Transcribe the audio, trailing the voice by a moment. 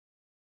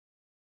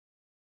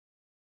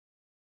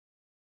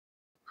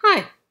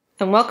Hi,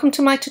 and welcome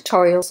to my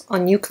tutorials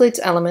on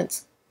Euclid's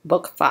Elements,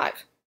 Book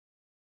 5.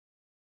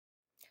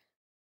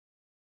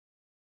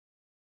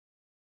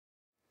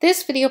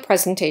 This video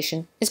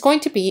presentation is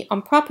going to be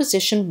on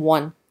Proposition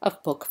 1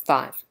 of Book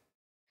 5.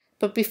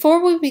 But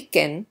before we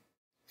begin,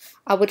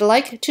 I would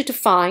like to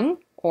define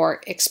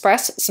or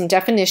express some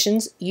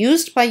definitions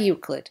used by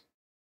Euclid.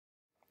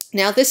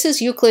 Now, this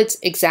is Euclid's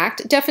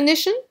exact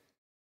definition,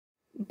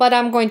 but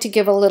I'm going to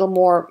give a little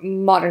more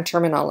modern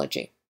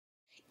terminology.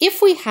 If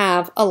we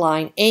have a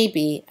line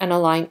AB and a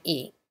line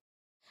E,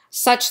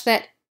 such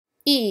that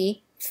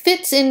E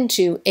fits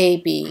into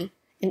AB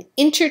an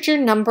integer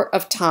number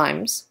of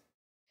times,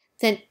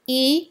 then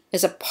E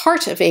is a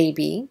part of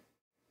AB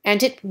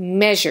and it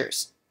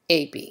measures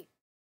AB.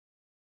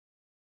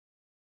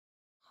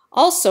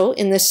 Also,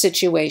 in this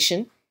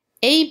situation,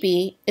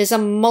 AB is a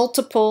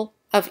multiple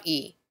of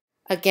E.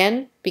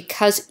 Again,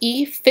 because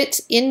E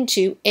fits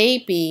into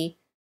AB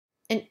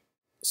a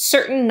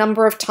certain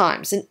number of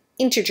times, an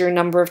integer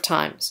number of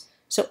times.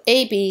 So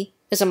AB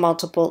is a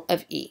multiple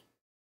of E.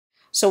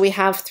 So we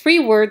have three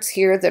words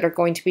here that are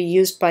going to be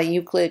used by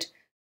Euclid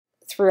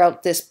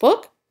throughout this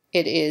book.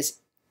 It is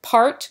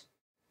part,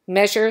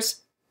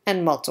 measures,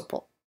 and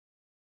multiple.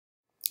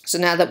 So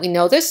now that we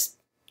know this,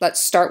 let's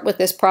start with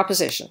this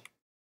proposition.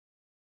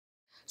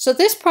 So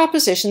this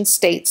proposition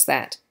states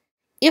that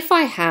if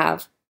I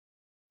have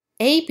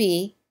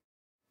AB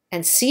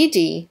and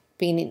CD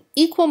being an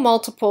equal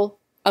multiple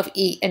of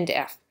E and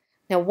F.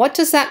 Now, what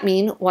does that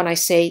mean when I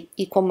say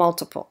equal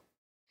multiple?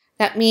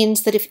 That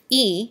means that if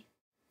E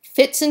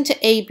fits into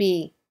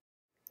AB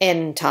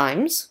n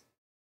times,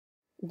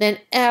 then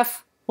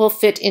F will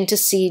fit into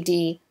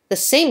CD the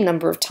same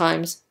number of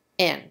times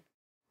n.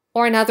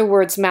 Or in other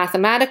words,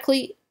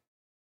 mathematically,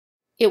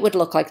 it would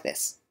look like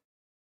this.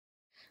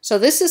 So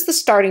this is the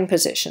starting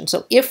position.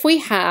 So if we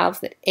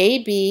have that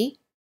AB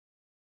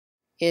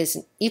is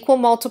an equal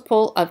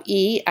multiple of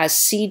E as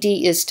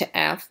CD is to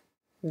F,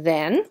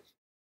 then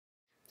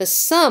the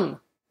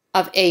sum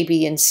of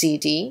AB and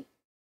CD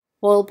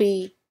will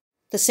be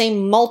the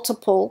same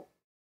multiple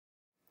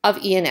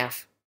of E and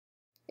F.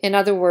 In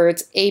other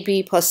words,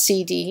 AB plus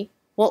CD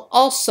will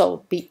also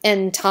be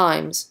n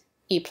times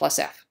E plus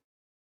F.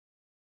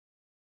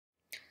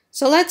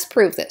 So let's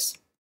prove this.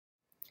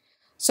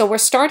 So we're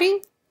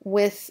starting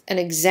with an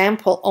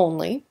example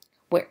only,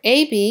 where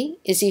AB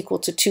is equal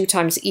to 2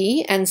 times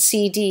E and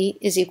CD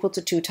is equal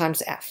to 2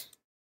 times F.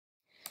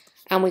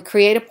 And we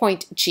create a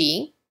point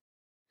G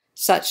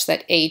such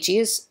that AG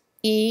is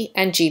E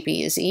and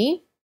GB is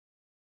E.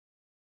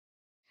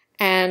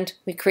 And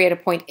we create a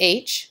point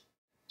H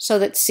so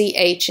that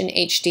CH and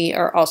HD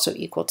are also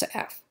equal to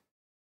F.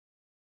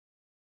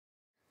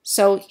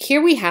 So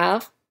here we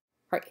have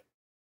our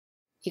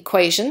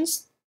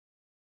equations.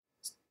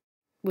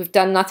 We've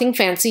done nothing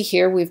fancy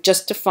here. We've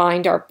just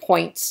defined our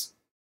points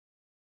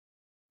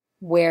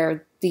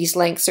where these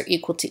lengths are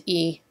equal to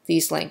E,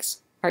 these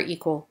lengths are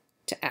equal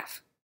to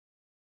F.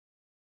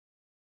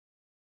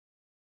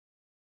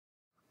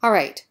 All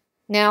right,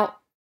 now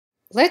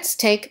let's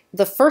take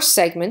the first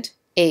segment,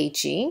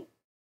 AG.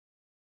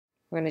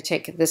 We're going to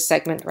take this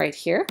segment right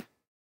here.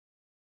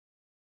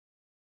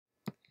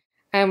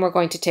 And we're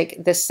going to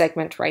take this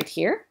segment right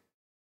here.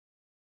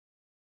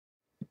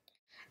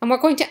 And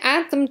we're going to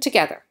add them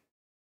together.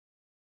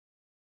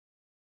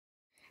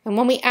 And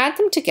when we add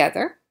them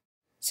together,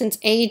 since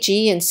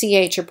AG and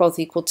CH are both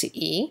equal to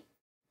E,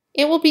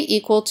 it will be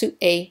equal to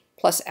A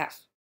plus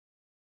F.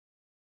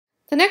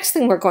 The next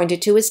thing we're going to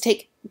do is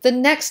take the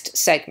next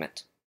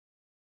segment.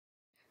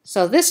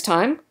 So this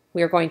time,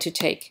 we are going to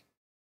take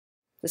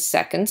the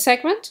second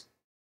segment,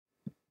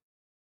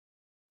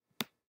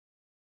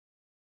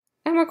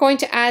 and we're going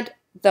to add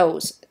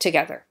those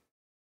together.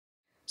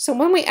 So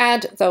when we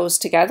add those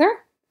together,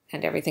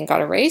 and everything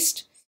got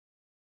erased,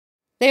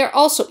 they are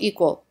also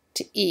equal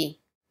to E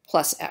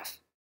plus F.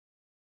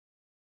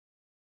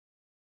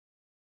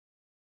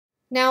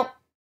 Now,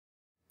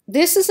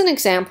 this is an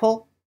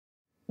example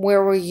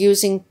where we're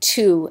using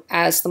 2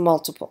 as the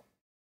multiple.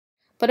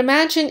 But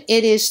imagine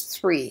it is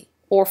 3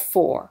 or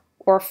 4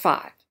 or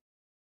 5.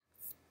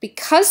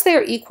 Because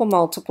they're equal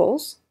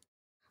multiples,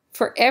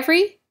 for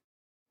every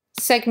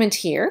segment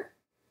here,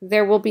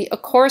 there will be a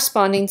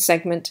corresponding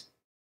segment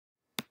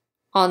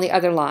on the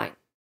other line.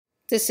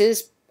 This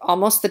is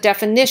almost the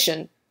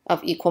definition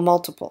of equal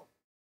multiple.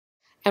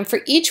 And for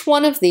each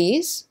one of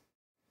these,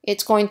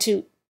 it's going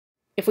to,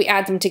 if we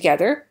add them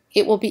together,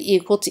 it will be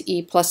equal to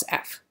E plus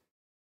F.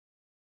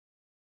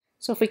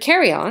 So if we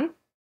carry on,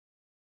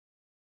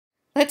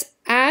 let's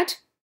add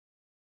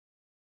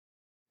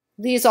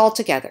these all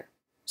together.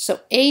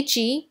 So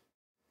AG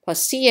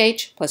plus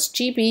CH plus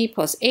GB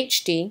plus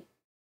HD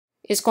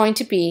is going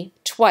to be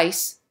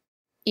twice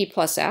E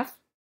plus F.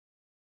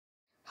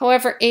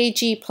 However,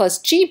 AG plus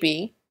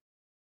GB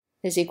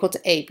is equal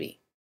to AB.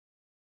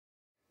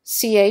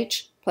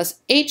 CH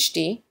plus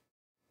HD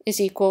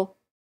is equal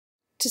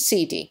to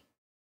CD.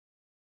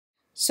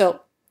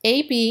 So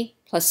AB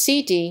plus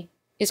CD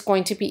is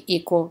going to be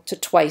equal to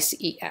twice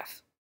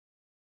EF.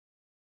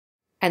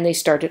 and they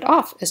started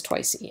off as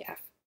twice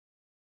EF.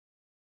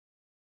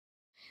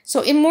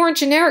 So in more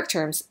generic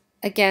terms,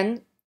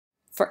 again,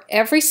 for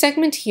every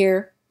segment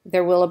here,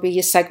 there will be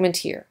a segment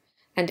here.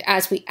 And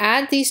as we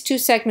add these two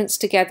segments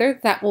together,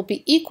 that will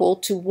be equal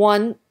to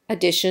one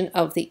addition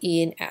of the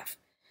E and F.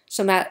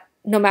 So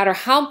no matter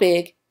how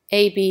big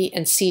A, B,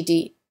 and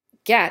CD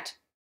get,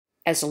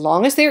 as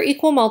long as they're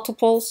equal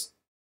multiples,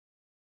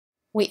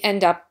 we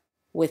end up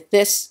with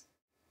this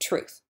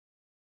truth.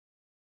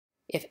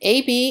 If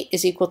AB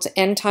is equal to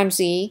N times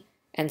E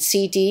and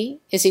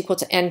CD is equal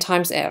to N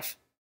times F,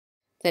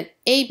 then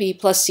AB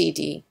plus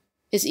CD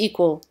is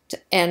equal to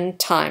N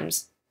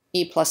times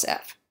E plus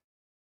F,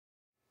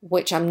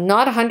 which I'm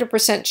not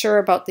 100% sure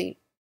about the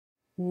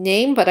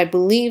name, but I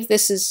believe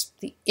this is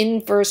the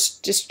inverse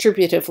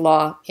distributive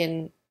law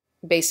in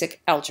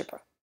basic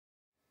algebra.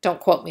 Don't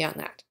quote me on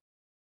that.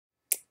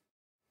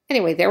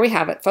 Anyway, there we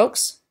have it,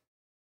 folks.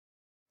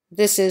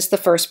 This is the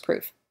first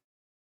proof.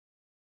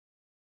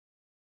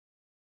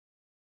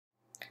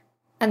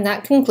 And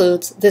that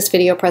concludes this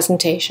video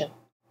presentation.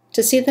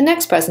 To see the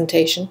next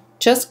presentation,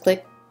 just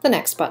click the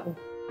next button.